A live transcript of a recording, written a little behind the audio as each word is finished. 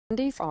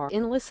Attendees are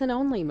in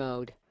listen-only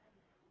mode.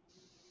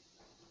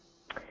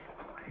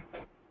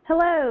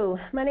 Hello,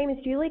 my name is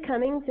Julie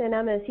Cummings and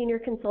I'm a senior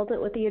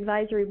consultant with the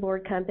Advisory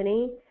Board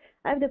Company.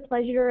 I have the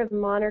pleasure of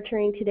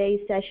monitoring today's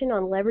session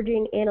on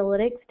leveraging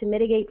analytics to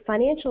mitigate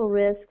financial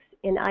risks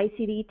in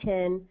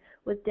ICD-10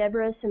 with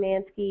Deborah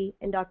Szymanski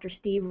and Dr.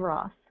 Steve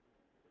Ross.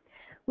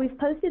 We've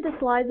posted the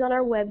slides on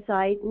our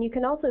website, and you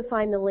can also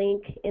find the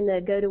link in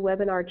the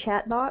GoToWebinar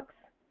chat box.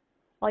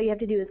 All you have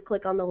to do is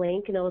click on the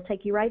link and it will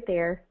take you right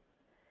there.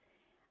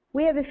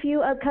 We have a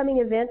few upcoming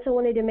events I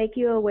wanted to make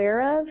you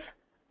aware of.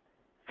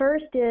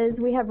 First is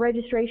we have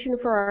registration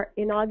for our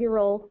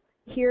inaugural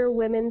Here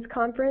Women's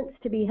Conference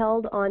to be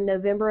held on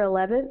November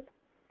 11th.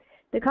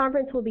 The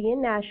conference will be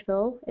in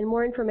Nashville, and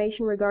more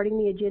information regarding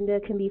the agenda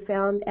can be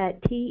found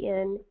at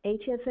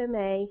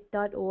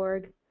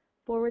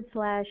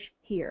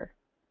tnhfma.org/here.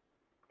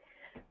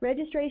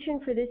 Registration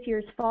for this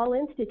year's Fall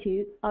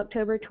Institute,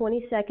 October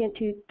 22nd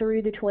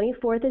through the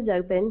 24th, is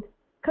open.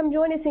 Come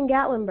join us in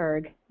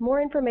Gatlinburg. More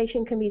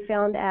information can be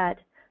found at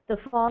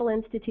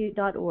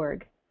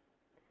thefallinstitute.org.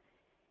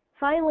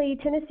 Finally,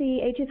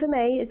 Tennessee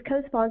HFMA is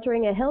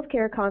co-sponsoring a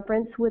healthcare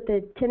conference with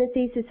the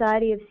Tennessee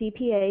Society of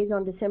CPAs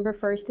on December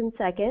 1st and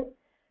 2nd.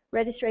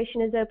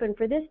 Registration is open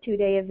for this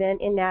two-day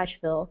event in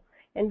Nashville,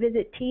 and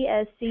visit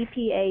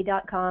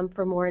tscpa.com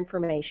for more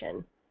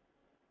information.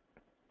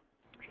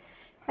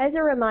 As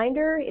a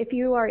reminder, if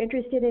you are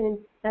interested in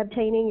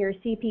obtaining your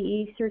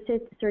CPE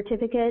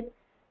certificate,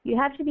 you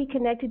have to be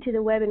connected to the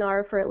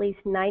webinar for at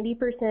least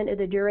 90% of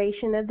the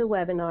duration of the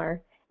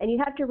webinar, and you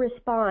have to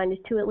respond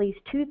to at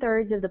least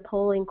 2/3 of the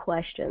polling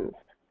questions.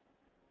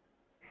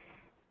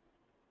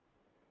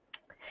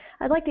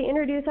 I'd like to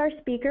introduce our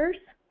speakers.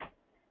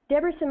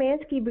 Deborah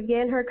Szymanski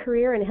began her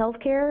career in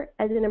healthcare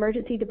as an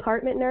emergency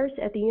department nurse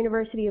at the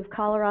University of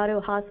Colorado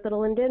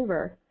Hospital in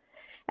Denver.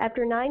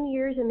 After 9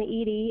 years in the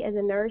ED as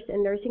a nurse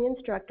and nursing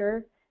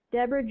instructor,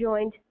 Deborah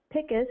joined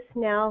PICUS,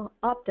 now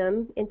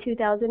Optum, in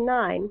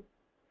 2009.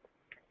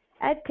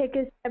 At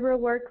PICUS, Deborah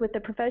worked with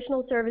the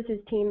professional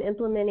services team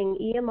implementing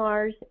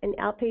EMRs and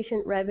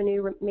outpatient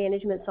revenue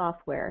management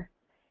software.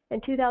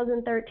 In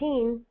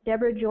 2013,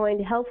 Deborah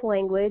joined Health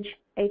Language,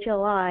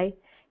 HLI,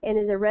 and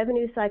is a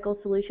revenue cycle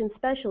solution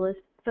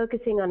specialist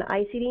focusing on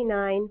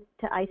ICD-9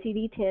 to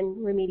ICD-10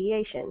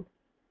 remediation.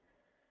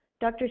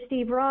 Dr.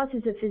 Steve Ross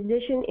is a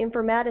physician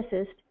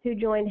informaticist who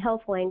joined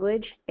Health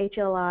Language,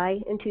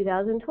 HLI, in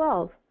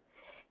 2012.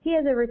 He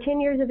has over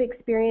 10 years of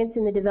experience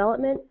in the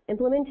development,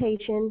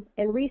 implementation,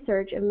 and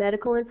research of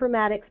medical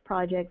informatics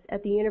projects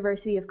at the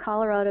University of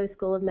Colorado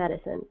School of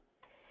Medicine.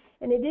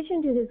 In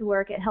addition to his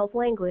work at Health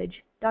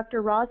Language,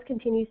 Dr. Ross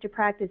continues to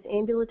practice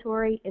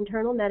ambulatory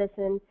internal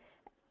medicine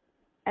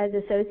as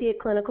Associate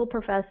Clinical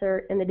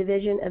Professor in the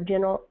Division of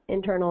General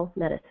Internal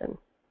Medicine.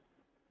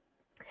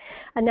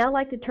 I'd now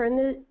like to turn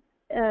the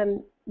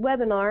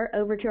webinar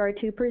over to our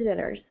two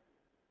presenters.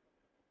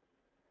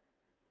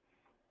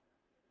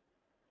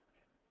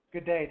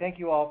 Good day. Thank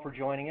you all for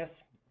joining us.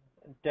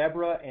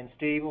 Deborah and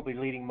Steve will be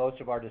leading most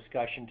of our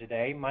discussion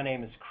today. My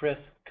name is Chris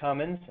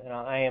Cummins, and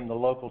I am the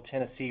local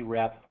Tennessee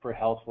rep for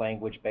Health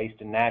Language based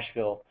in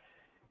Nashville,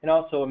 and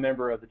also a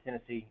member of the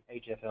Tennessee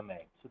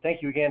HFMA. So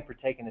thank you again for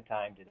taking the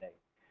time today.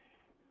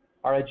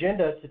 Our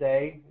agenda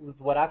today is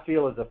what I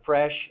feel is a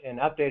fresh and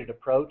updated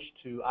approach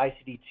to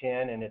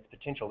ICD-10 and its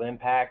potential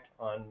impact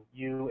on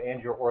you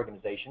and your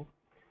organization.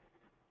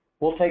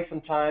 We'll take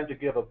some time to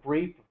give a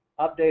brief,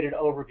 updated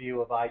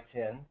overview of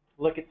I-10,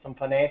 look at some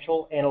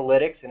financial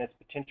analytics and its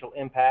potential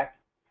impact,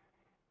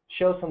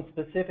 show some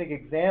specific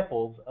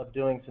examples of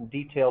doing some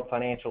detailed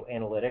financial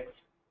analytics,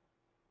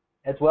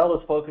 as well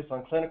as focus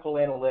on clinical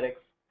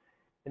analytics,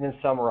 and then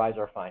summarize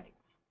our findings.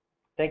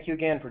 Thank you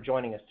again for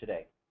joining us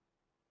today.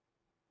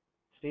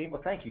 Steve?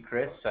 Well, thank you,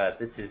 Chris.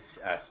 This is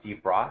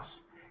Steve Ross,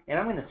 and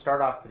I'm going to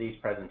start off today's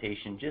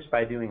presentation just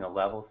by doing a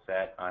level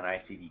set on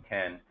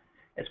ICD-10.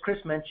 As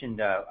Chris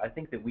mentioned, I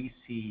think that we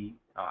see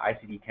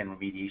ICD-10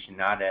 remediation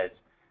not as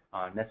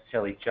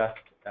necessarily just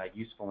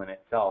useful in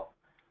itself,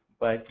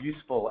 but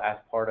useful as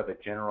part of a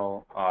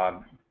general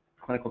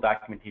clinical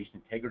documentation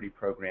integrity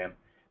program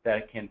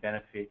that can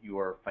benefit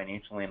your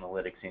financial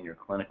analytics and your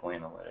clinical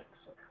analytics.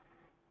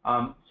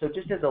 So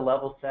just as a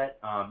level set,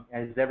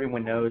 as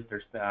everyone knows,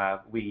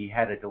 we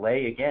had a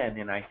delay again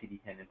in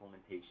ICD-10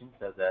 implementation,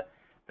 so the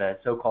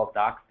so-called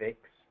doc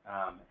fix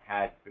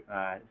had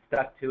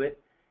stuck to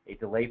it, a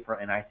delay for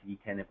an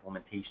ICD-10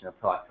 implementation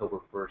until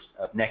October 1st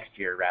of next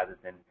year rather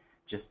than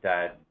just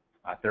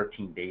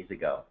 13 days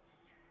ago.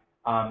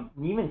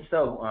 Even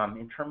so,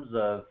 in terms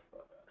of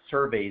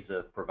surveys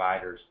of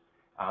providers,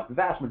 the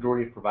vast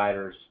majority of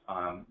providers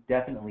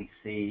definitely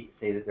say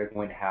that they're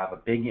going to have a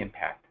big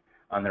impact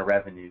on their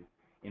revenue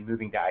in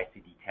moving to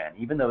ICD-10.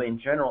 Even though in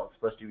general it's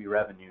supposed to be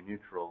revenue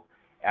neutral,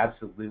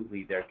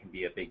 absolutely there can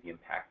be a big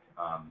impact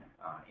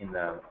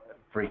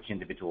for each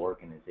individual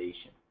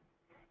organization.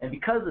 And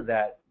because of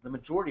that, the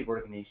majority of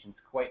organizations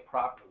quite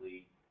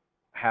properly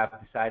have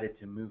decided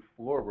to move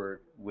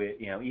forward with,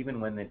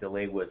 even when the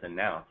delay was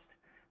announced.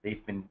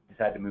 they've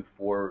decided to move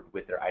forward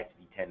with their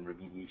ICD-10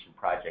 remediation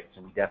projects,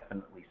 and we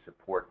definitely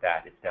support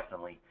that. It's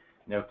definitely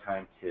no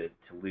time to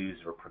lose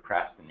or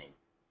procrastinate.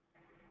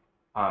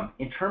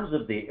 In terms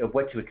of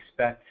what to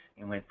expect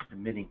when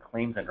submitting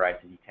claims under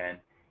ICD-10,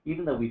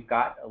 even though we've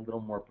got a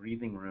little more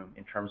breathing room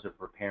in terms of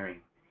preparing,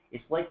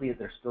 it's likely that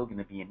there's still going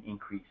to be an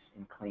increase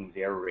in claims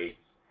error rates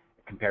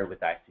compared with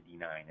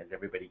ICD-9 as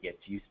everybody gets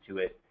used to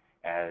it,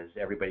 as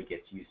everybody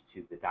gets used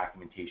to the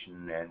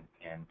documentation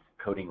and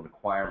coding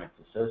requirements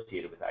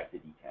associated with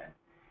ICD-10.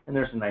 And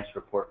there's a nice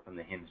report from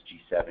the HIMSS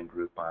G7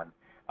 group on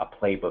a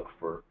playbook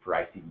for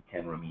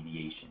ICD-10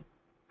 remediation.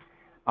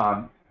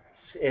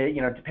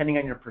 Depending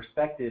on your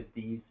perspective,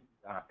 these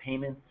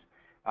payments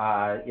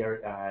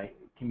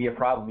can be a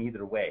problem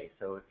either way.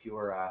 So if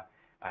you're a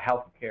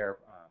healthcare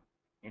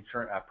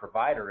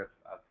provider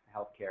of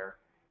healthcare,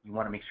 you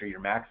want to make sure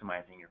you're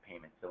maximizing your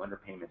payments. So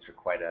underpayments are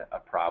quite a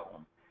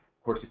problem.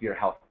 Of course, if you're a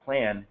health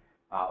plan,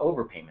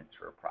 overpayments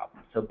are a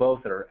problem. So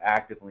both are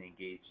actively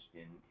engaged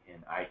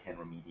in I-10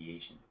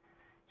 remediation.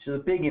 So the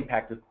big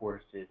impact, of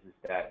course, is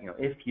that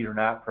if you're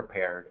not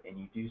prepared and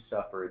you do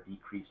suffer a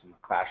decrease in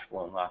cash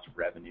flow and loss of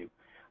revenue,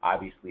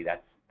 obviously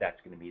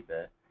that's going to be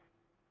the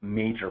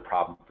major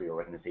problem for your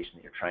organization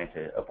that you're trying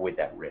to avoid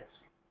that risk.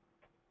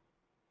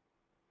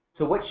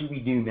 So what should we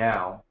do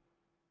now?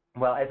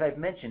 Well, as I've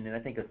mentioned, and I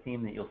think a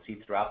theme that you'll see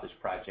throughout this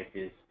project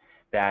is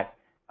that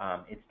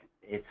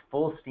it's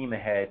full steam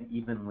ahead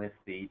even with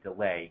the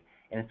delay,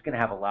 and it's going to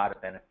have a lot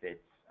of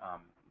benefits.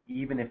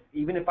 Even if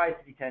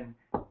ICD-10,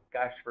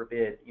 gosh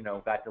forbid,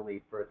 got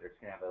delayed further, it's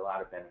going to have a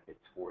lot of benefits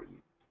for you.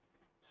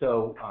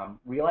 So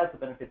realize the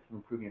benefits of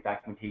improving your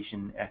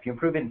documentation. If you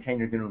improve it in 10,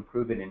 you're going to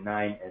improve it in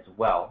 9 as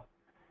well.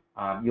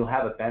 You'll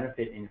have a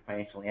benefit in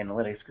financial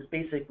analytics because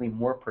basically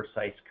more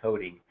precise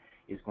coding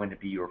is going to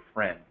be your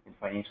friend in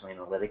financial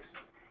analytics.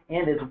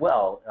 And as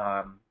well,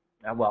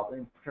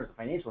 in terms of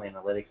financial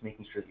analytics,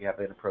 making sure that you have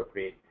an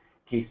appropriate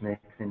case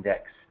mix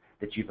index,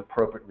 that you've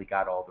appropriately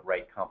got all the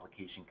right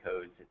complication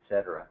codes,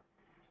 etc.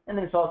 And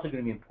then it's also going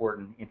to be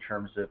important in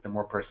terms of the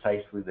more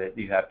precisely that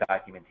you have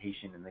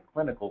documentation in the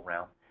clinical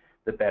realm,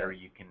 the better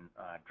you can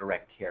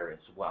direct care as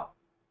well.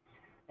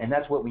 And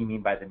that's what we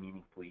mean by the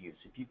meaningful use.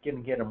 If you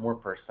can get a more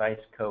precise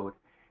code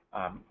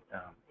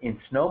in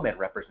SNOMED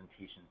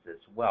representations as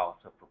well,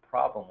 so for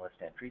problem list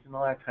entries, and a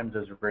lot of times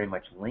those are very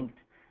much linked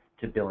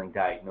to billing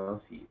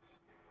diagnoses,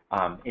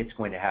 it's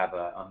going to have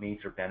a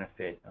major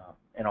benefit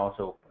and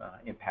also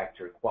impact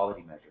your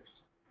quality measures.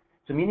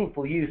 So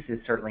meaningful use is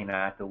certainly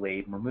not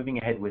delayed. We're moving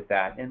ahead with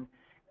that, and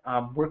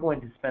we're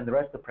going to spend the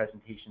rest of the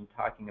presentation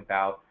talking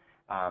about,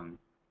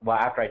 well,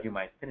 after I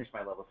finish my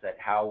level set,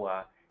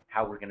 how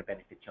we're going to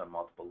benefit you on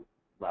multiple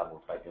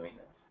levels by doing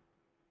this.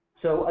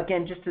 So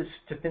again, just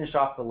to finish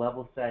off the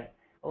level set,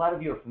 a lot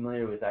of you are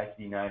familiar with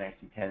ICD-9,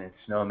 ICD-10, and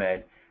SNOMED.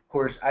 Of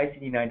course,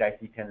 ICD-9 to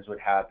ICD-10 is what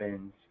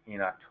happens in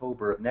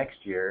October of next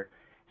year.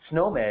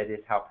 SNOMED is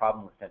how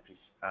problem list entries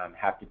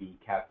have to be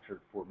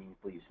captured for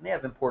meaningful use, and they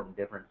have important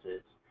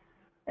differences.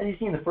 As you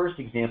see in the first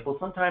example,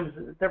 sometimes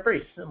they're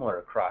very similar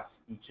across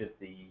each of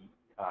the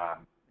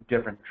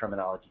different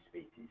terminology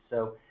species.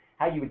 So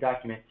how you would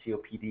document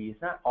COPD is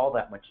not all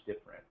that much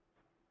different.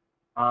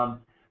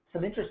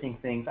 Some interesting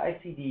things,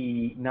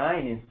 ICD-9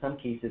 in some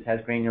cases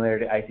has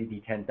granularity,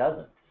 ICD-10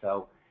 doesn't.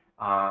 So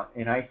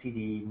in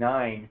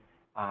ICD-9,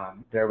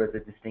 there was a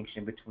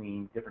distinction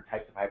between different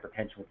types of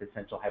hypertension, with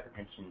essential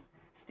hypertension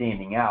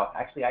standing out.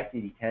 Actually,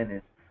 ICD-10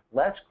 is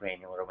less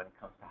granular when it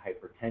comes to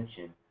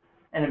hypertension,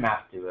 and it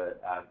maps to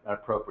an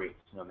appropriate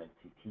SNOMED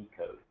CT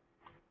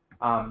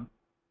code.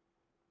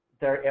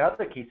 There are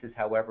other cases,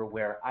 however,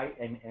 where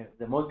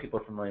that most people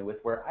are familiar with,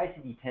 where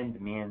ICD-10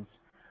 demands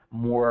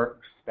more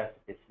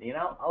specificity. And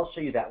I'll show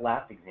you that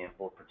last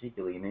example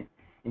particularly. In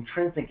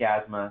intrinsic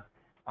asthma,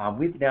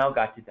 we've now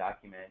got to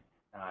document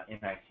in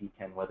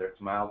ICD-10 whether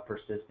it's mild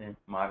persistent,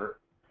 moderate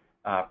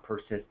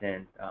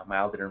persistent,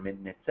 mild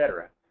intermittent,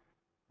 etc.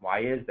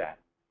 Why is that?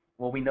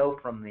 Well, we know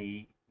from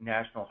the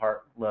National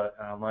Heart,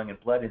 Lung, and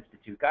Blood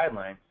Institute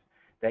guidelines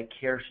that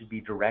care should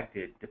be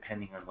directed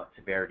depending on what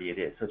severity it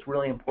is. So it's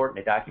really important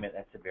to document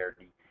that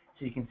severity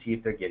so you can see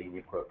if they're getting the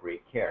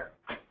appropriate care.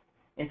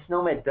 And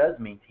SNOMED does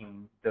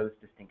maintain those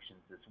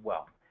distinctions as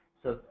well.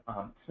 So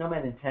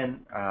SNOMED and 10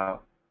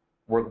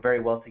 work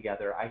very well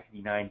together.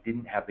 ICD-9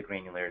 didn't have the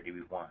granularity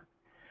we want.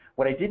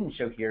 What I didn't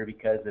show here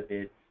because of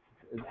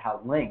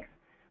how length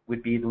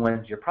would be the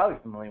ones you're probably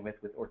familiar with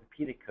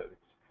orthopedic codes,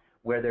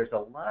 where there's a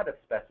lot of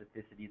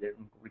specificity that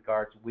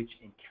regards which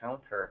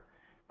encounter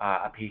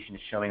a patient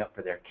is showing up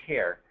for their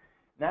care.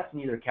 And that's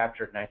neither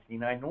captured in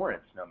ICD-9 nor in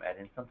SNOMED.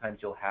 And sometimes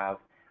you'll have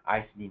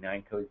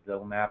ICD-9 codes that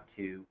will map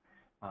to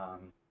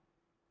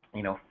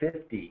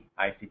 50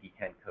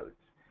 ICD-10 codes.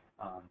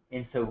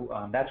 And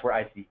so that's where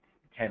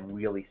ICD-10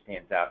 really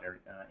stands out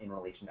in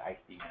relation to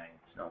ICD-9 and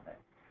SNOMED.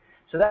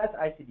 So that's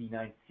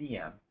ICD-9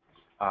 CM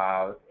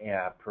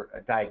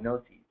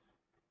diagnoses.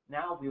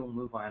 Now we will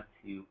move on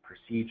to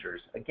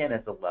procedures, again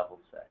as a level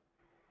set.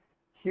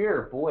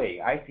 Here, boy,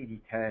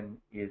 ICD-10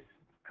 is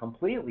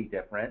completely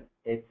different.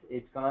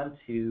 It's gone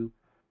to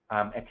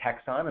a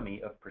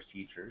taxonomy of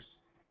procedures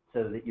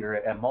so that you're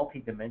a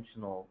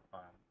multidimensional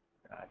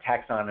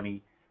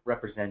taxonomy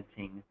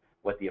representing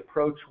what the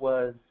approach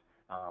was,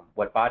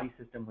 what body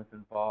system was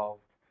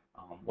involved,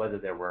 whether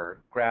there were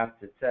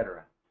grafts,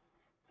 etc.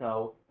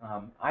 So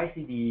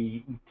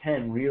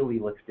ICD-10 really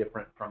looks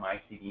different from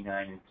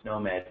ICD-9 and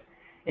SNOMED,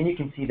 and you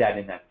can see that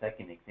in that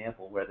second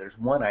example where there's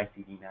one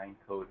ICD-9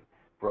 code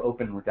for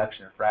open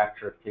reduction or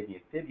fracture of tibia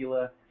and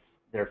fibula,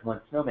 there's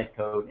one SNOMED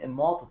code, and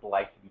multiple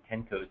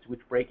ICD-10 codes which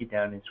break it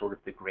down in sort of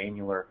the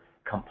granular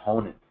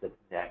components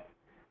that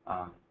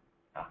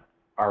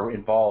are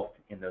involved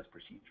in those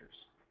procedures.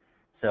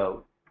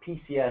 So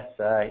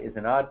PCS is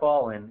an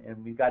oddball,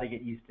 and we've got to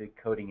get used to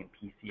coding in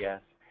PCS.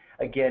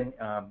 Again,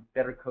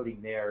 better coding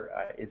there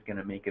is going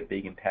to make a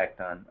big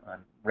impact on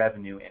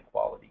revenue and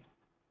quality.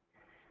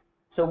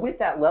 So with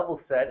that level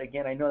set,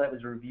 again, I know that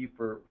was a review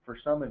for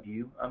some of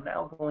you. I'm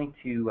now going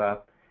to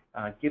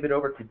give it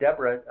over to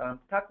Deborah to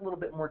talk a little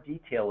bit more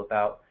detail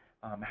about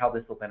how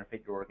this will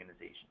benefit your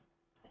organization.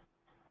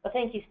 Well,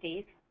 thank you,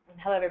 Steve. And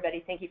hello,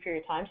 everybody. Thank you for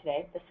your time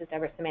today. This is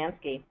Deborah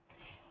Szymanski.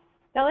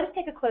 Now, let us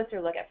take a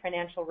closer look at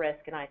financial risk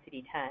in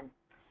ICD-10.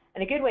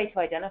 And a good way to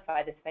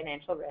identify this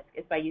financial risk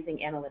is by using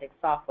analytics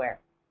software.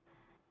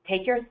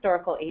 Take your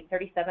historical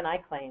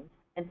 837I claims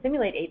and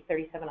simulate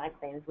 837I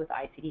claims with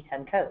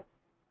ICD-10 codes.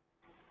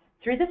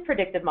 Through this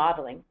predictive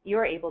modeling, you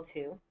are able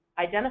to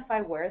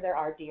identify where there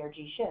are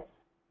DRG shifts,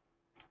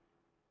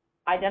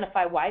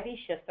 identify why these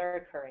shifts are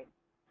occurring,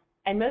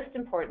 and most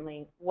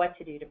importantly, what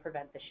to do to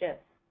prevent the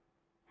shifts.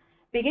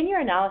 Begin your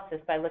analysis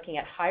by looking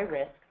at high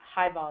risk,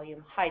 high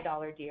volume, high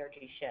dollar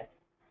DRG shifts,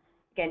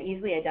 again,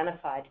 easily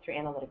identified through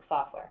analytics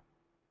software.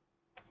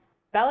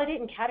 Validate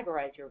and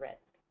categorize your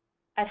risk.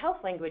 At Health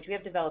Language, we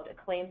have developed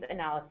a claims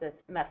analysis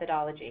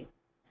methodology.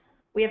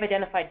 We have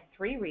identified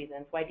 3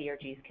 reasons why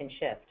DRGs can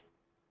shift.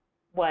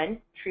 1,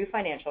 true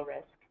financial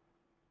risk.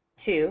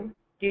 2,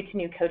 due to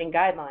new coding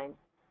guidelines.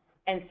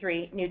 And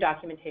 3, new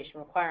documentation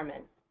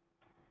requirements.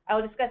 I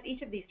will discuss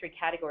each of these 3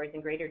 categories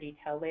in greater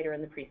detail later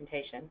in the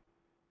presentation.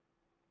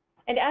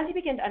 And as you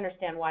begin to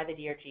understand why the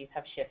DRGs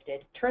have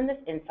shifted, turn this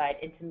insight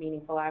into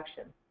meaningful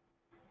action.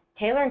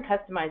 Tailor and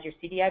customize your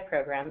CDI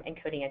program and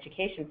coding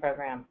education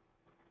program.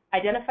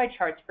 Identify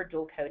charts for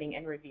dual coding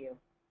and review.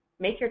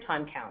 Make your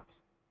time count.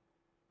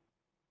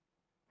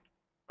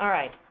 All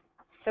right,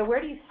 so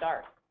where do you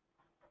start?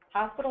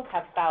 Hospitals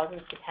have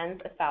thousands to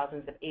tens of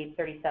thousands of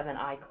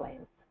 837I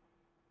claims.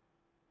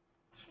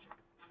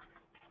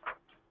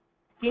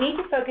 You need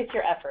to focus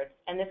your efforts,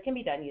 and this can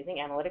be done using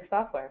analytics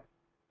software.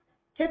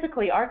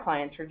 Typically, our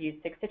clients review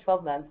 6 to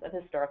 12 months of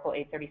historical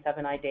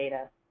 837I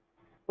data.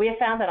 We have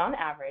found that on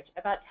average,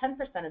 about 10%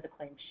 of the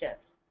claims shift.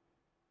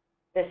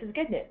 This is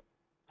good news,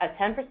 as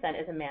 10%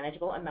 is a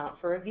manageable amount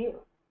for review.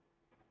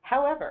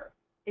 However,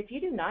 if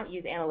you do not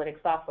use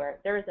analytics software,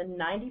 there is a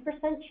 90%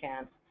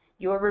 chance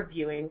you are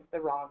reviewing the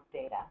wrong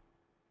data.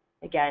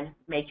 Again,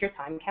 make your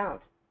time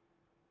count.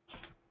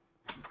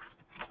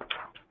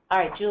 All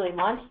right, Julie,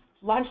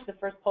 launch the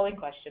first polling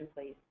question,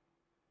 please.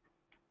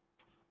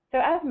 So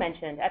as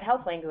mentioned, at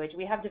Health Language,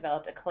 we have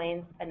developed a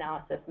claims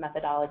analysis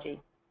methodology.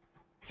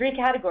 3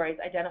 categories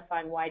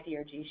identifying why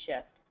DRGs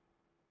shift.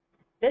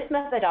 This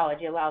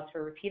methodology allows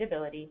for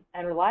repeatability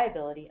and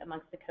reliability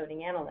amongst the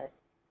coding analysts.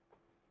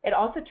 It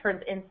also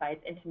turns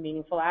insights into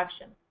meaningful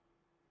action.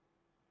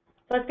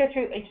 So let's go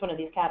through each one of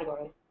these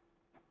categories.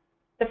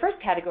 The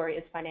first category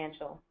is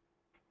financial.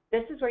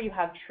 This is where you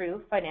have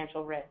true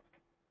financial risk,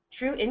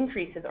 true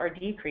increases or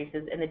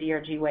decreases in the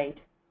DRG weight.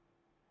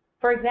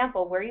 For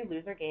example, where you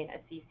lose or gain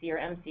a CC or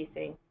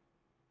MCC.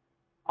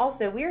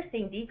 Also, we are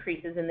seeing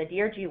decreases in the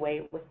DRG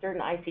weight with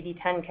certain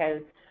ICD-10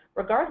 codes,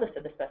 regardless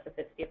of the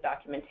specificity of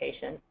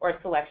documentation or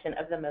selection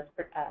of the most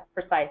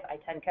precise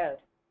I-10 code.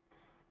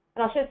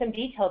 And I'll show some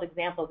detailed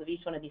examples of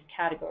each one of these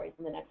categories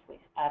in the next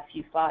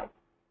few slides.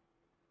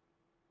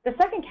 The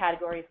second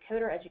category is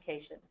coder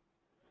education.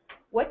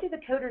 What do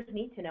the coders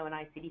need to know in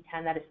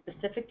ICD-10 that is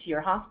specific to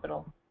your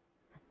hospital?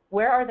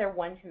 Where are there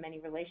one-to-many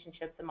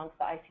relationships amongst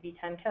the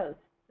ICD-10 codes?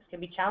 This can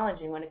be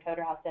challenging when a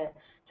coder has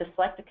to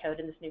select a code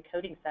in this new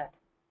coding set.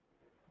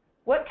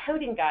 What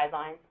coding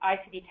guidelines,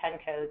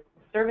 ICD-10 codes,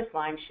 service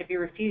lines should be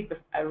reviewed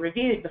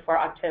before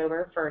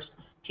October 1st,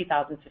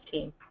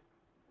 2015?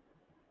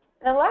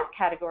 And the last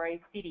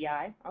category,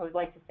 CDI, I would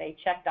like to say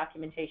check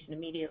documentation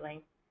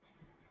immediately.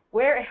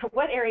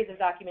 What areas of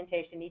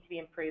documentation need to be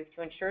improved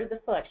to ensure the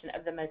selection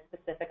of the most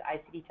specific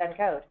ICD-10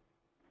 code?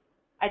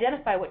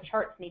 Identify what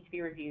charts need to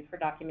be reviewed for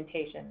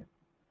documentation.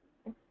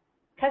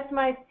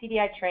 Customize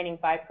CDI training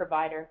by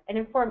provider and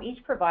inform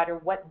each provider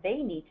what they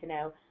need to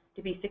know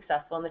to be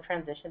successful in the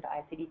transition to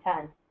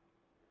ICD-10.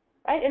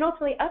 Right? And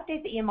ultimately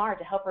update the EMR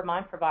to help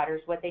remind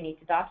providers what they need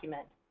to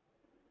document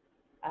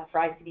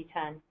for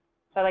ICD-10.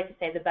 So I like to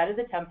say the better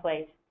the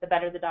template, the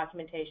better the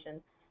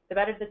documentation. The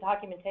better the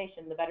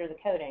documentation, the better the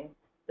coding.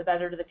 The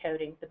better the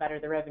coding, the better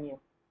the revenue.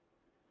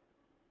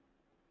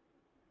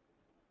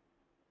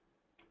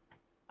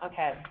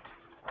 Okay,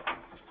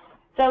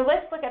 so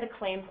let's look at a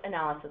claims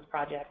analysis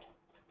project.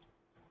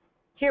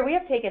 Here we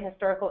have taken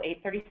historical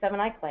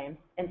 837I claims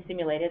and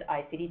simulated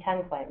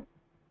ICD-10 claims.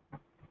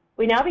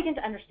 We now begin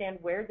to understand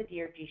where the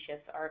DRG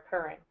shifts are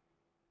occurring.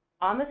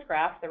 On this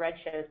graph, the red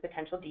shows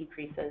potential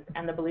decreases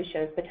and the blue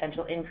shows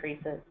potential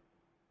increases.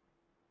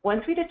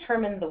 Once we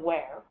determine the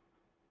where,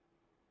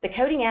 the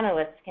coding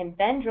analysts can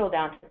then drill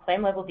down to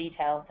claim level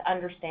detail to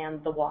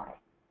understand the why.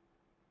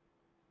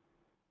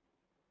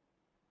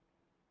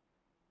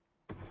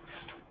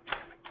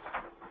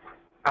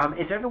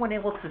 Is everyone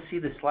able to see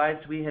the slides?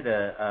 We had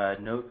a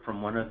note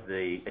from one of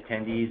the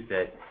attendees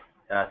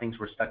that things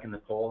were stuck in the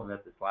poll and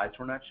that the slides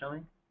were not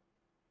showing.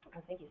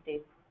 Oh, thank you,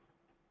 Steve.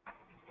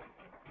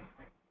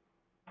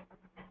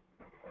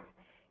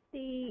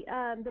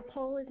 The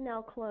poll is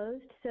now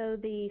closed, so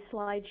the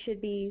slides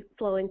should be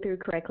flowing through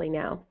correctly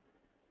now.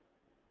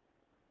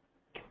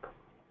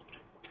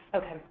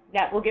 Okay.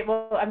 Yeah,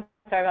 I'm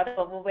sorry about that.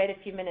 We'll wait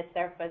a few minutes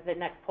there for the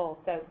next poll.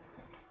 So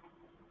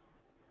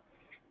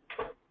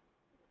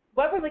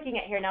what we're looking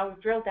at here now,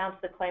 we've drilled down to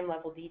the claim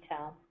level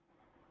detail.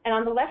 And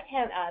on the left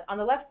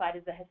side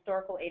is the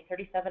historical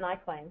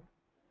 837I claim.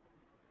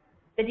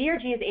 The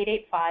DRG is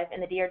 885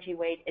 and the DRG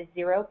weight is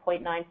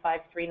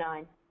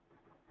 0.9539.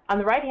 On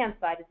the right-hand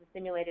side is the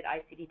simulated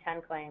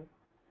ICD-10 claim.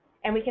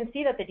 And we can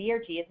see that the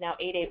DRG is now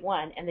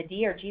 881 and the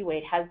DRG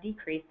weight has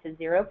decreased to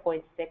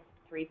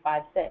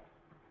 0.6356.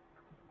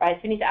 Right, so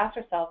we need to ask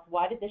ourselves,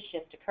 why did this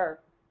shift occur?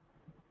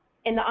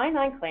 In the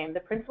I-9 claim, the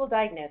principal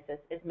diagnosis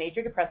is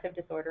major depressive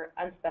disorder,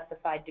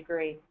 unspecified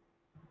degree.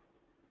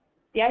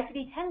 The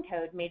ICD-10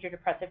 code, major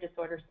depressive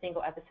disorder,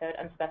 single episode,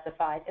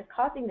 unspecified, is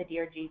causing the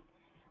DRG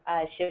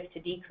shift to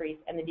decrease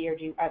and the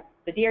DRG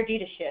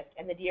to shift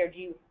and the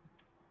DRG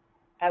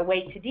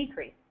weight to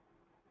decrease.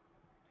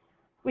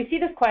 We see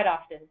this quite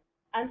often.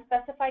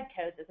 Unspecified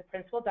codes as a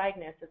principal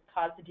diagnosis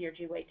cause the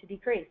DRG weight to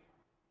decrease.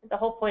 The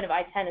whole point of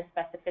I-10 is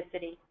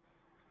specificity.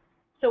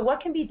 So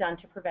what can be done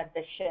to prevent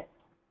this shift?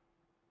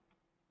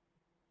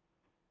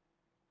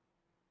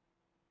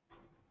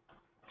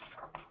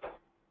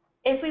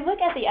 If we look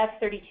at the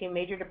F32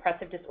 major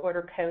depressive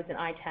disorder codes in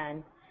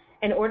I-10,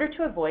 in order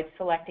to avoid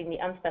selecting the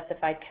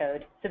unspecified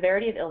code,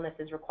 severity of illness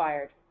is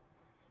required.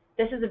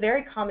 This is a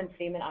very common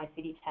theme in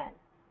ICD-10,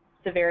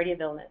 severity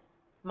of illness,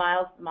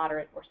 mild,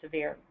 moderate, or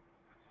severe.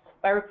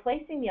 By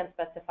replacing the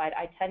unspecified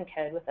I-10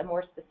 code with a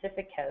more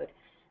specific code,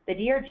 the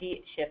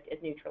DRG shift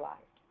is neutralized.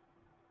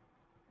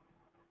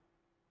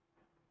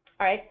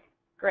 All right,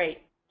 great.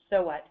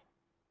 So what?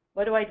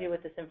 What do I do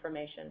with this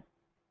information?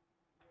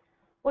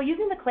 Well,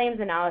 using the claims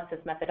analysis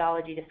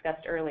methodology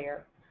discussed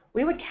earlier,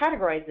 we would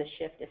categorize this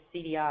shift as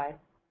CDI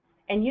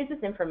and use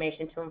this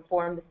information to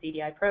inform the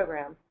CDI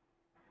program.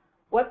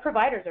 What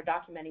providers are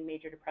documenting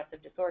major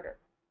depressive disorder?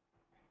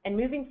 And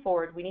moving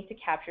forward, we need to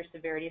capture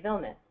severity of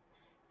illness.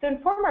 So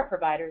inform our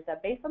providers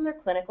that based on their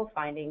clinical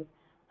findings,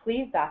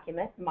 please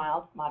document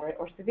mild, moderate,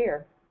 or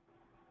severe.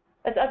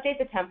 Let's update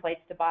the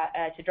templates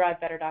to drive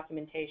better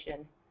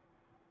documentation.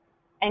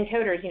 And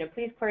coders,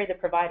 please query the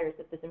providers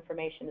if this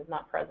information is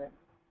not present.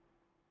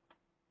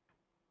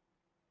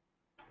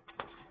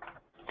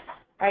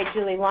 All right,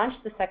 Julie, launch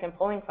the second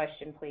polling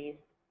question, please.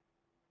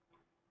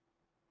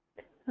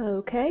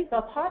 Okay. So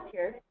I'll pause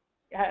here.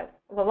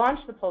 We'll launch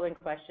the polling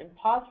question,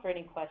 pause for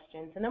any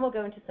questions, and then we'll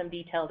go into some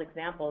detailed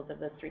examples of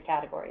those three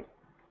categories.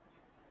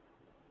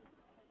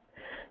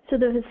 So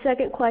the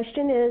second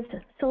question is,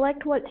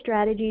 select what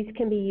strategies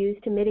can be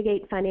used to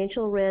mitigate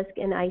financial risk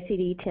in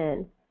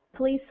ICD-10.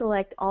 Please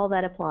select all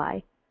that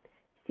apply.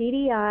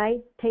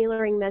 CDI,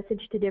 tailoring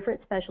message to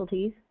different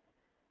specialties,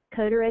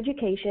 coder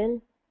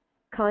education,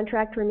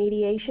 contract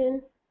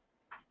remediation,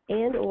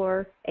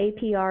 and/or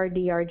APR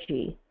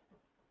DRG.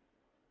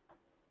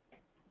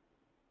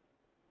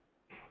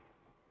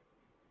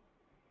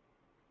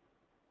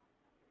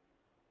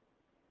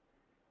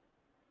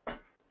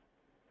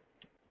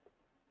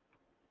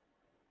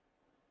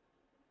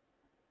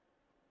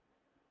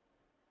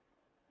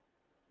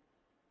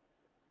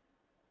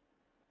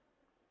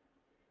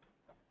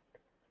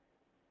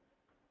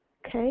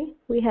 Okay,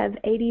 we have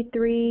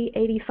 83,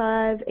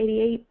 85,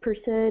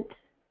 88%,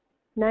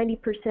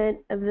 90%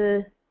 of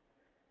the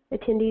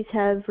attendees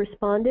have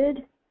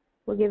responded.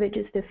 We'll give it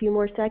just a few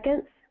more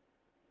seconds.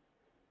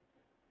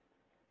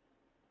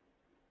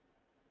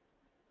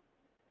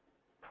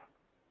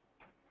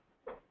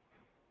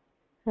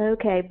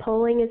 Okay,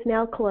 polling is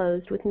now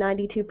closed with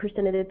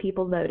 92% of the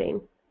people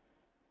voting.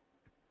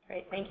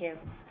 Great, thank you.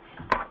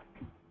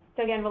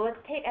 So again, well, let's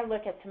take a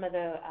look at some of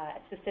the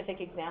specific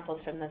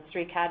examples from the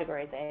three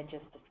categories I had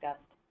just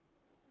discussed.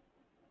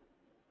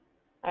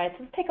 All right,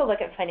 so let's take a look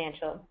at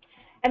financial.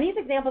 And these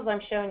examples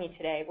I'm showing you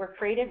today were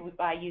created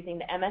by using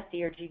the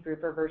MS-DRG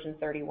Grouper version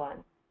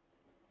 31.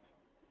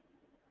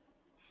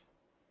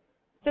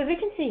 So as we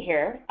can see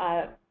here,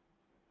 our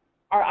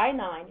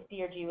I-9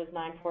 DRG was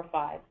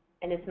 945,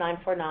 and it's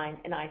 949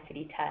 in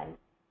ICD-10.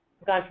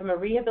 We've gone from a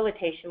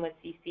rehabilitation with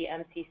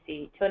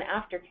CC-MCC to an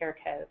aftercare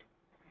code.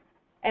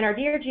 And our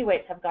DRG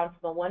weights have gone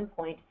from a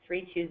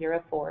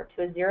 1.3204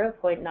 to a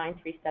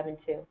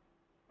 0.9372.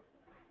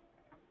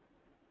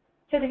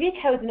 So the V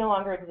codes no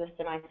longer exist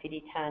in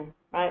ICD-10,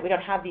 right? We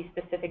don't have these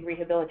specific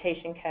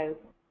rehabilitation codes.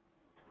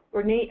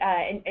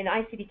 In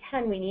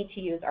ICD-10, we need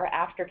to use our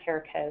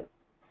aftercare codes.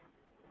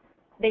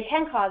 They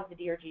can cause the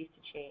DRGs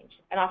to change,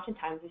 and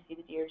oftentimes we see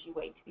the DRG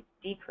weight to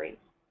decrease.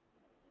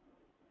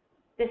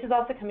 This is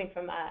also coming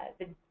from the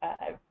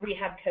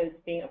rehab codes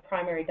being a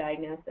primary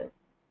diagnosis. So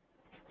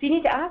you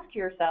need to ask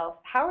yourself,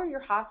 how are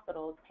your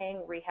hospitals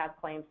paying rehab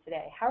claims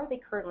today? How are they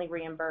currently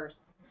reimbursed?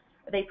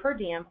 Are they per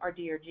diem or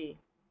DRG?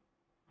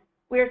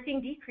 We are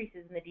seeing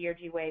decreases in the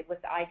DRG weight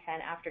with the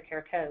I-10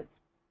 aftercare codes,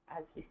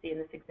 as we see in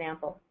this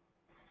example.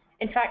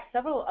 In fact,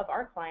 several of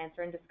our clients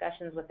are in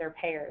discussions with their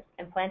payers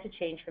and plan to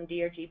change from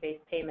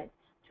DRG-based payment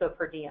to a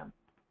per diem.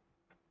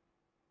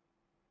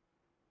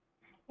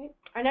 Okay.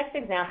 Our next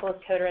example is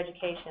coder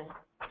education.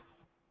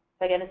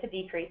 So again, it's a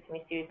decrease, and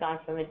we see we've gone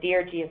from a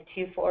DRG of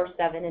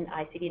 247 in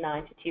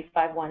ICD-9 to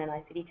 251 in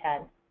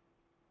ICD-10.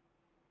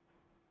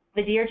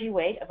 The DRG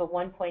weight of a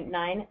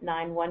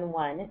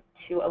 1.9911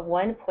 to a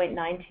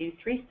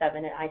 1.9237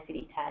 in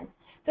ICD-10.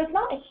 So it's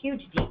not a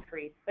huge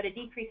decrease, but a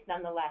decrease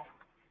nonetheless.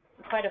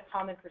 It's quite a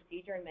common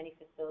procedure in many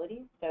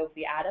facilities. So if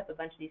we add up a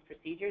bunch of these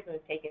procedures and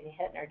we've taken a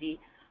hit in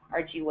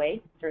our G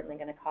weight, it's certainly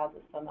going to cause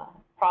us some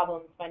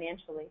problems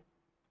financially.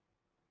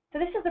 So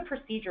this is a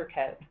procedure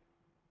code.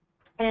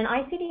 And in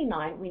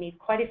ICD-9, we need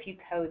quite a few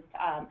codes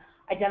to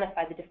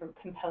identify the different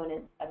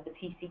components of the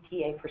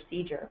PCTA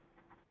procedure.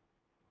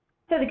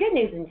 So the good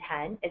news in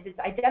 10 is it's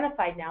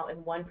identified now in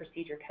one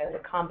procedure code, a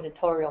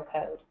combinatorial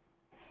code.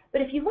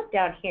 But if you look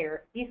down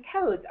here, these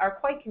codes are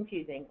quite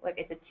confusing. Like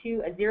it's a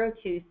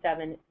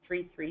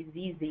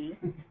 02733ZZ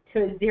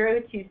to a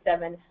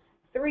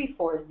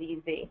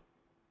 02734ZZ.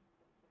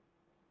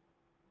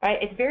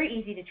 Right? It's very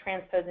easy to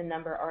transpose a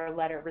number or a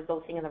letter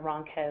resulting in the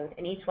wrong code,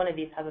 and each one of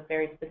these have a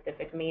very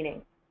specific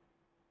meaning.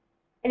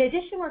 In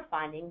addition, we're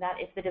finding that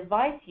if the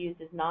device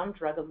used is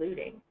non-drug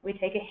eluting, we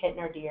take a hit in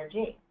our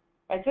DRG.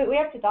 Right? So we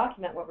have to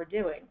document what we're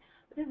doing.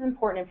 But this is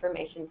important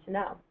information to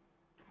know.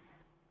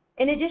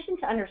 In addition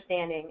to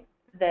understanding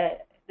the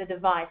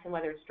device and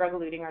whether it's drug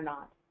eluting or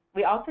not,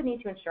 we also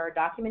need to ensure our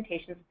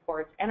documentation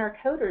supports and our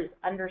coders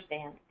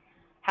understand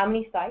how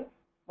many sites,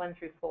 1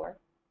 through 4,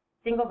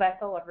 single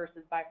vessel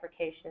versus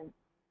bifurcation,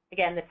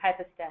 again, the type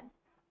of stent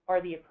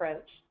or the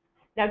approach.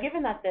 Now,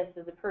 given that this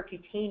is a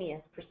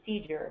percutaneous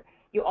procedure,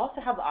 you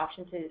also have the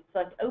option to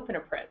select open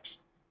approach.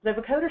 So if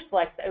a coder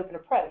selects the open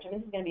approach, and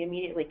this is going to be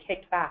immediately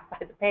kicked back by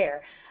the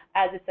payer,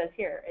 as it says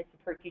here, it's a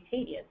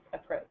percutaneous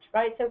approach,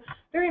 right? So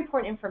very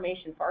important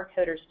information for our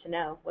coders to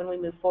know when we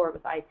move forward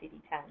with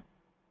ICD-10.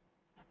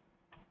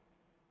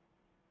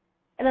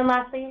 And then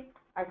lastly,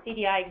 our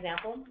CDI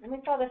example, and we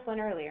saw this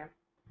one earlier.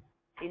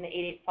 In the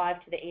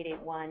 885 to the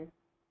 881,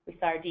 we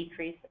saw a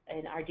decrease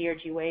in our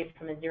DRG weight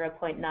from a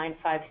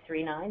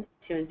 0.9539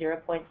 to a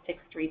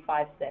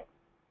 0.6356.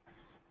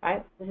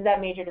 Right? This is that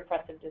major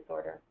depressive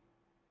disorder.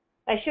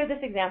 I showed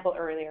this example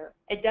earlier.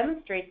 It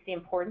demonstrates the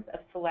importance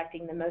of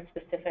selecting the most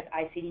specific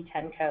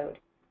ICD-10 code,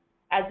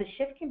 as the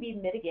shift can be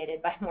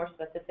mitigated by more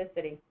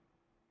specificity.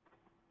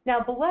 Now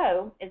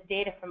below is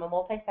data from a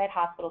multi-site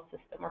hospital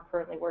system we're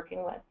currently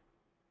working with.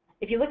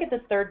 If you look at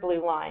this third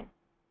blue line,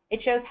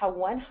 it shows how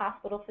one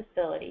hospital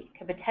facility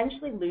could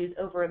potentially lose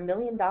over $1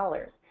 million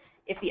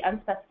if the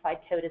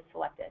unspecified code is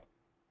selected.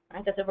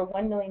 Right? That's over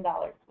 $1 million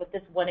with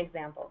this one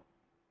example.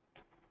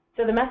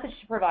 So the message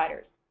to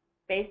providers,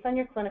 based on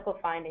your clinical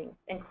findings,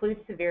 includes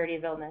severity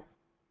of illness.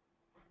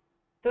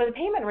 So with a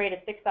payment rate of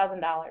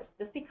 $6,000,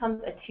 this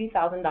becomes a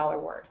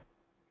 $2,000 word.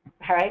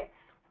 All right?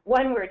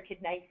 One word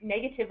could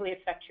negatively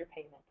affect your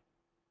payment.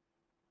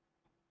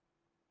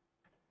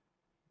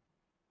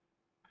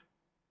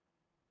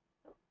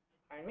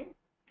 Pardon me?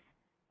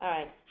 All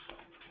right.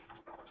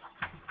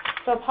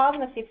 So I'll pause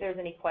and see if there's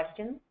any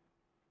questions.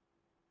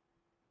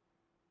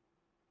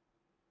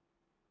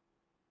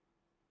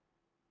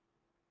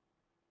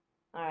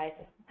 All right.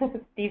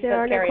 There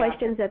are no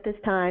questions at this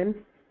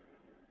time.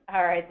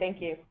 All right,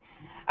 thank you.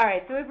 All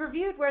right, so we've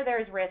reviewed where there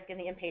is risk in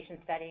the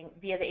inpatient setting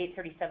via the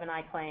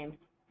 837I claims.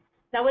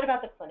 Now, what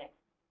about the clinic?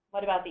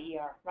 What about the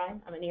ER,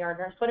 right? I'm an ER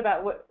nurse.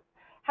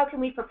 How can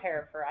we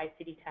prepare for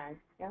ICD-10?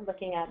 Yeah,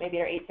 looking at maybe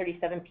our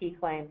 837P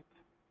claims.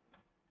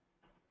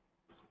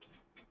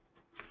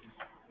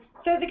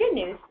 So the good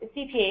news is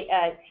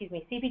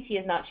CPT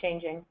is not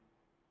changing.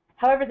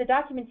 However, the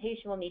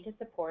documentation will need to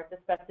support the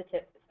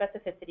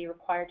specificity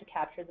required to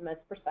capture the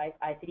most precise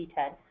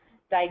ICD-10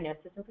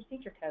 diagnosis and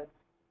procedure codes.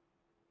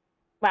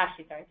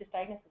 Just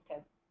diagnosis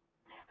codes.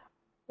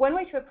 One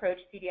way to approach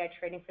CDI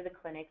training for the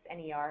clinics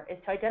and ER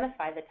is to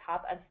identify the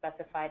top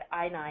unspecified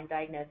I-9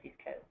 diagnoses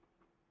codes.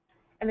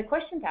 And the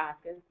question to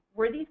ask is,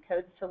 were these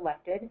codes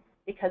selected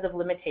because of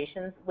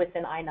limitations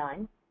within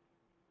I-9?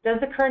 Does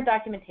the current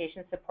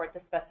documentation support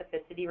the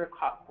specificity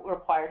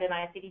required in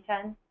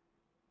ICD-10?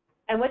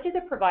 And what do the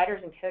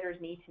providers and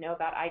coders need to know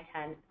about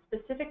I-10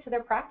 specific to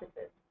their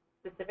practices,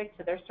 specific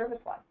to their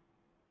service line?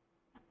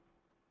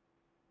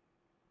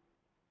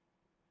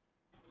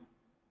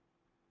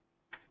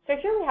 So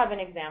here we have an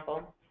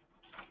example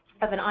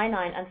of an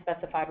I-9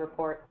 unspecified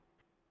report.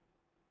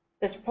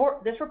 This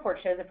report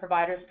shows a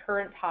provider's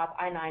current top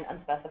I-9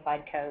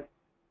 unspecified code,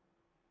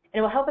 and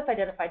it will help us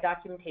identify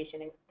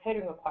documentation and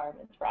coding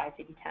requirements for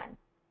ICD-10.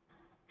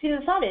 See,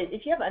 the thought is,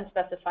 if you have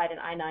unspecified in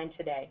I-9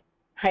 today,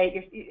 right,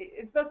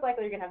 it's most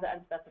likely you're going to have the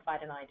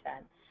unspecified in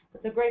I-10.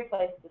 It's a great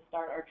place to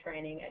start our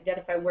training,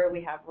 identify where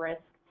we have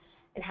risk,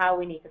 and how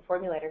we need to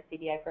formulate our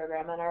CDI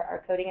program and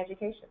our coding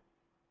education.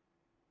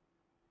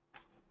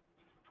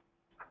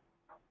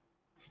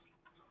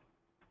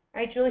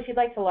 All right, Julie, if you'd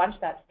like to launch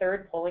that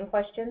third polling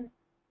question.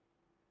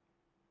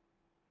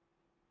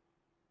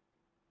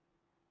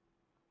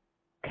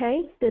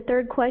 Okay, the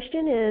third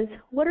question is,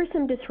 what are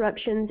some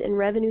disruptions in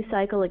revenue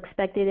cycle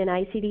expected in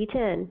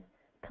ICD-10?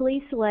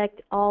 Please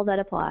select all that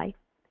apply.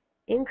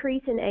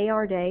 Increase in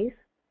AR days,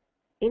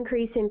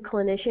 increase in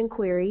clinician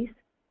queries,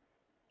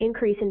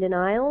 increase in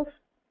denials,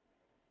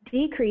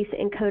 decrease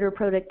in coder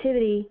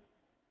productivity,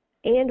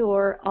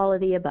 and/or all of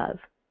the above.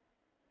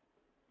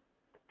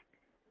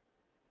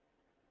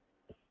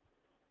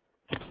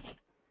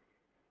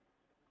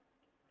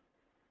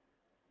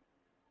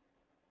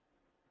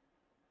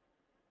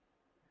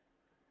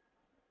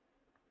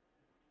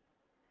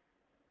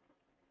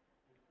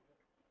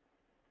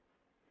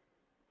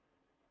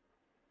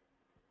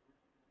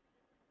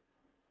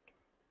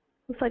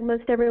 Looks like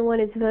most everyone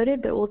has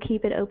voted, but we'll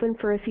keep it open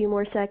for a few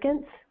more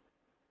seconds.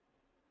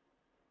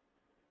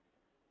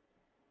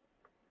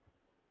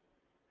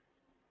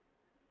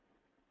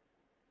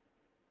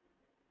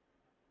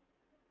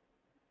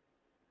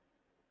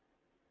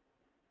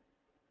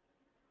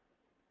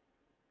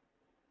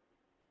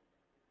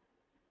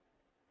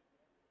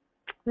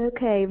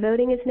 Okay,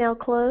 voting is now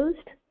closed,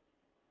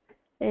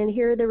 and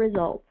here are the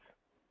results.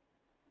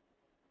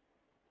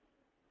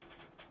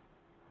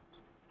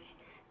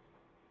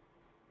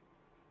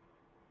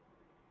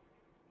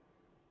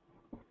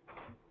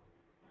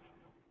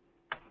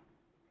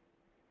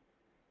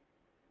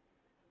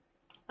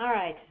 All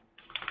right.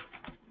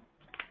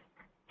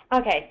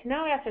 Okay, so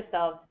now we ask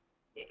ourselves,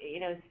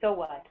 so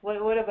what?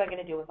 What am I going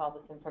to do with all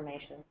this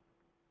information?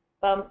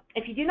 Well,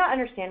 if you do not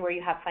understand where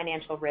you have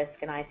financial risk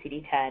in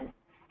ICD-10,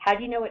 how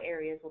do you know what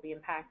areas will be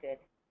impacted?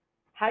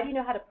 How do you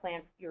know how to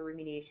plan your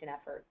remediation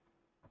efforts?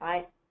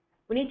 Right?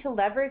 We need to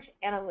leverage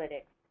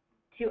analytics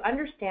to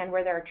understand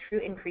where there are true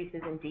increases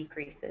and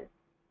decreases.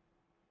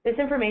 This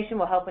information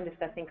will help in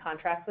discussing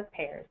contracts with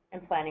payers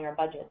and planning our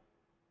budget.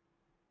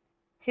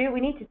 2,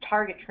 we need to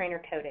target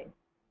trainer coding.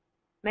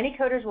 Many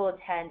coders will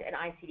attend an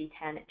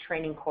ICD-10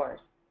 training course,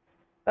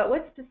 but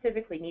what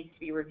specifically needs to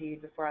be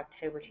reviewed before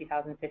October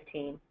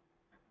 2015?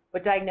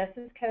 What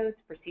diagnosis codes,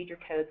 procedure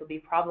codes will be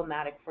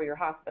problematic for your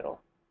hospital?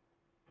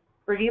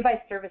 Review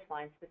by service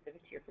line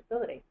specific to your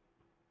facility.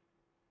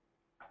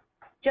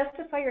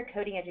 Justify your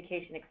coding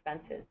education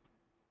expenses.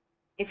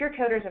 If your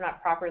coders are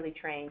not properly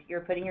trained,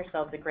 you're putting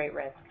yourselves at great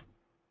risk.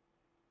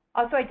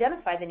 Also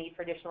identify the need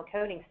for additional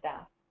coding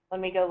staff. When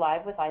we go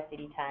live with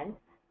ICD-10,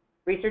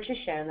 research has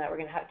shown that we're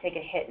going to have to take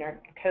a hit in our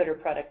coder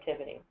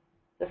productivity.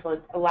 This will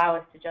allow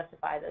us to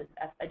justify those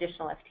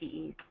additional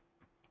FTEs.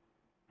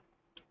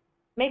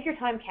 Make your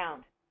time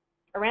count.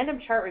 A random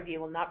chart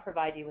review will not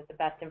provide you with the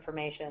best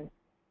information.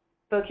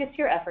 Focus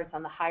your efforts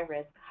on the high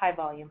risk, high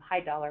volume, high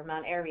dollar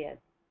amount areas,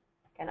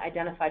 and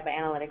identified by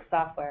analytics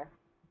software.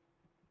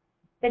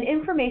 Then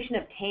information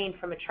obtained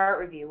from a chart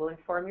review will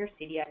inform your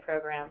CDI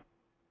program.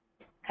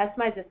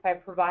 Customize this by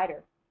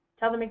provider.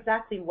 Tell them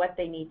exactly what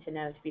they need to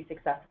know to be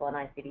successful in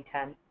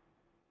ICD-10.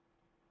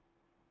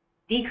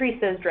 Decrease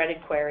those dreaded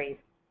queries.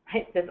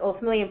 Right? This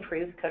ultimately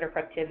improves coder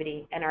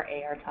productivity and our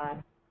AR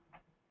time.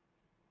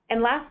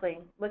 And lastly,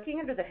 looking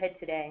under the hood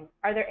today,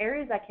 are there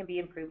areas that can be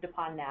improved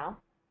upon now?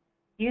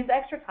 Use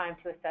extra time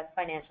to assess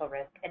financial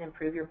risk and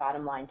improve your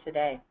bottom line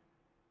today.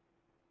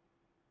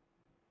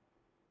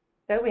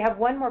 So we have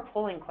one more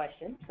polling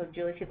question. So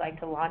Julie, if you'd like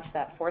to launch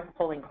that fourth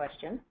polling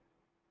question.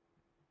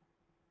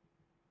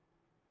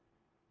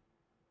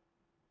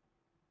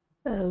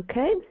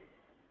 Okay.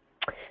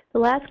 The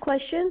last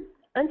question,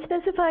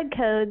 unspecified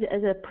codes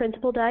as a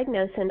principal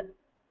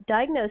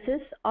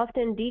diagnosis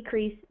often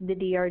decrease the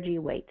DRG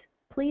weight.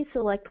 Please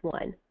select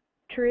one.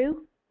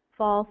 True,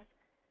 false,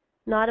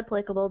 not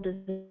applicable, does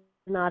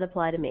not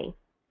apply to me.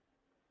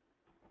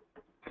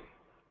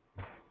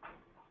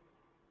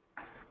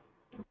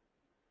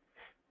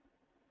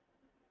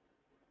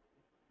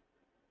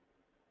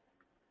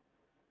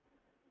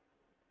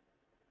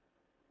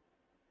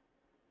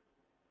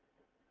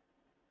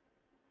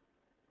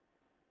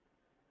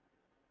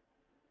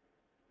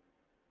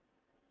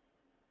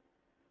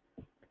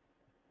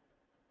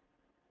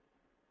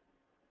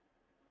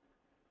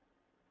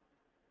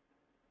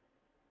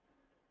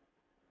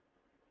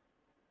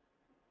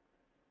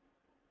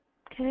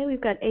 Okay,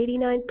 we've got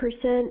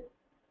 89%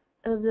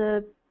 of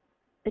the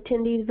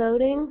attendees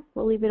voting.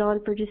 We'll leave it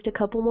on for just a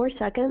couple more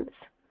seconds.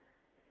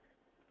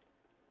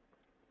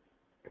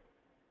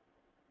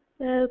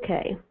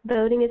 Okay,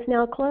 voting is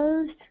now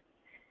closed,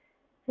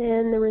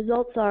 and the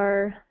results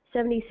are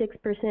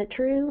 76%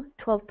 true,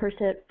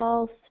 12%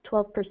 false,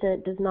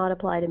 12% does not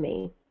apply to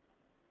me.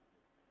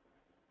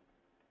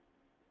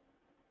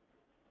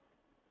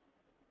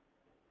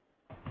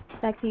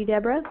 Back to you,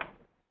 Deborah. All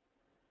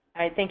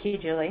right, thank you,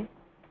 Julie.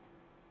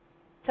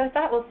 So with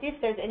that, we'll see if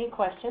there's any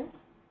questions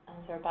as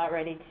we're about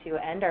ready to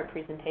end our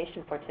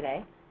presentation for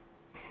today.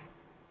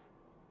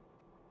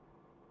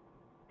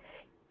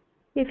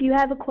 If you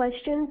have a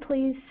question,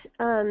 please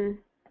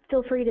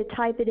feel free to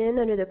type it in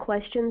under the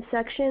questions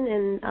section,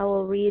 and I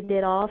will read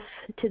it off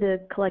to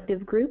the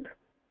collective group.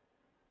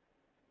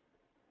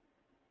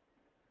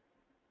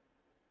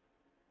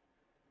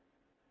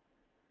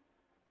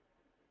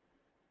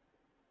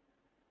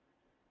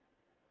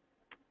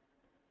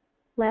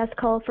 Last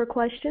call for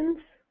questions.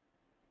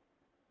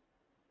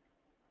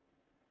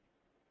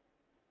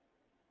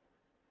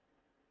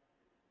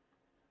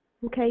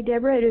 Okay,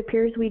 Deborah, it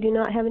appears we do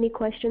not have any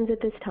questions at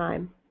this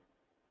time.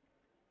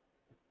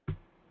 All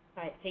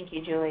right, thank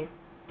you, Julie.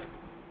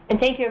 And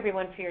thank you,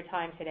 everyone, for your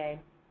time today.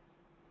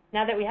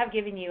 Now that we have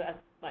given you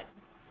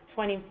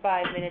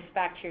 25 minutes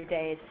back to your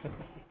days, you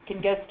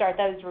can go start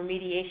those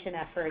remediation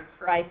efforts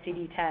for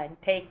ICD-10.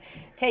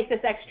 Take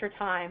this extra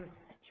time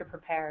to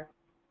prepare.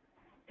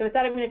 So with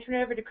that, I'm going to turn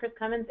it over to Chris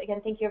Cummins.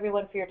 Again, thank you,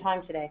 everyone, for your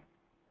time today.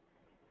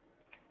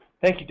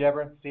 Thank you,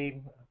 Deborah and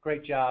Steve.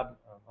 Great job.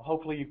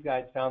 Hopefully you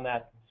guys found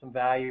some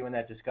value in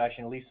that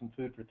discussion, at least some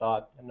food for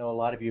thought. I know a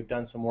lot of you have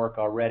done some work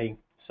already.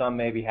 Some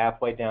may be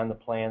halfway down the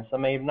plan.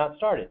 Some may have not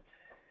started.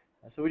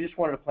 So we just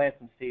wanted to plant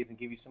some seeds and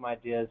give you some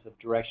ideas of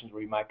directions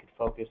where you might could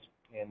focus.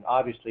 And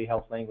obviously,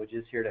 Health Language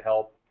is here to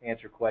help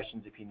answer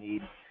questions if you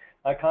need.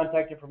 My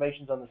contact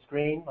information is on the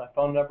screen. My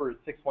phone number is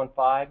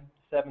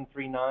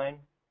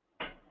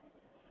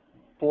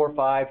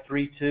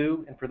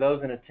 615-739-4532. And for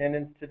those in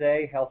attendance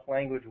today, Health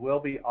Language will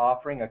be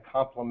offering a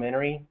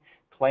complimentary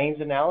claims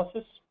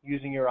analysis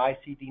using your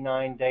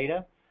ICD-10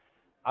 data.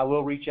 I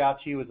will reach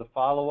out to you as a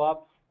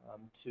follow-up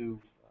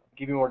to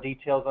give you more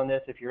details on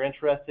this if you're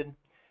interested.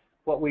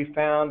 What we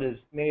found is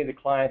many of the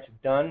clients who've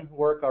done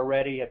work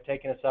already have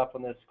taken us up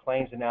on this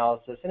claims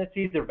analysis, and it's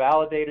either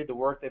validated the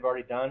work they've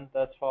already done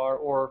thus far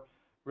or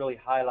really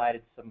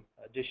highlighted some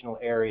additional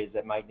areas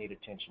that might need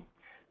attention.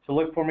 So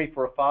look for me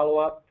for a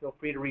follow-up. Feel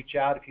free to reach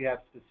out if you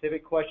have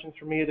specific questions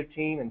for me or the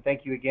team, and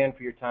thank you again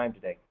for your time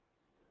today.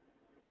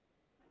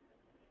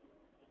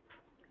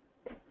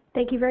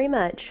 Thank you very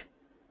much.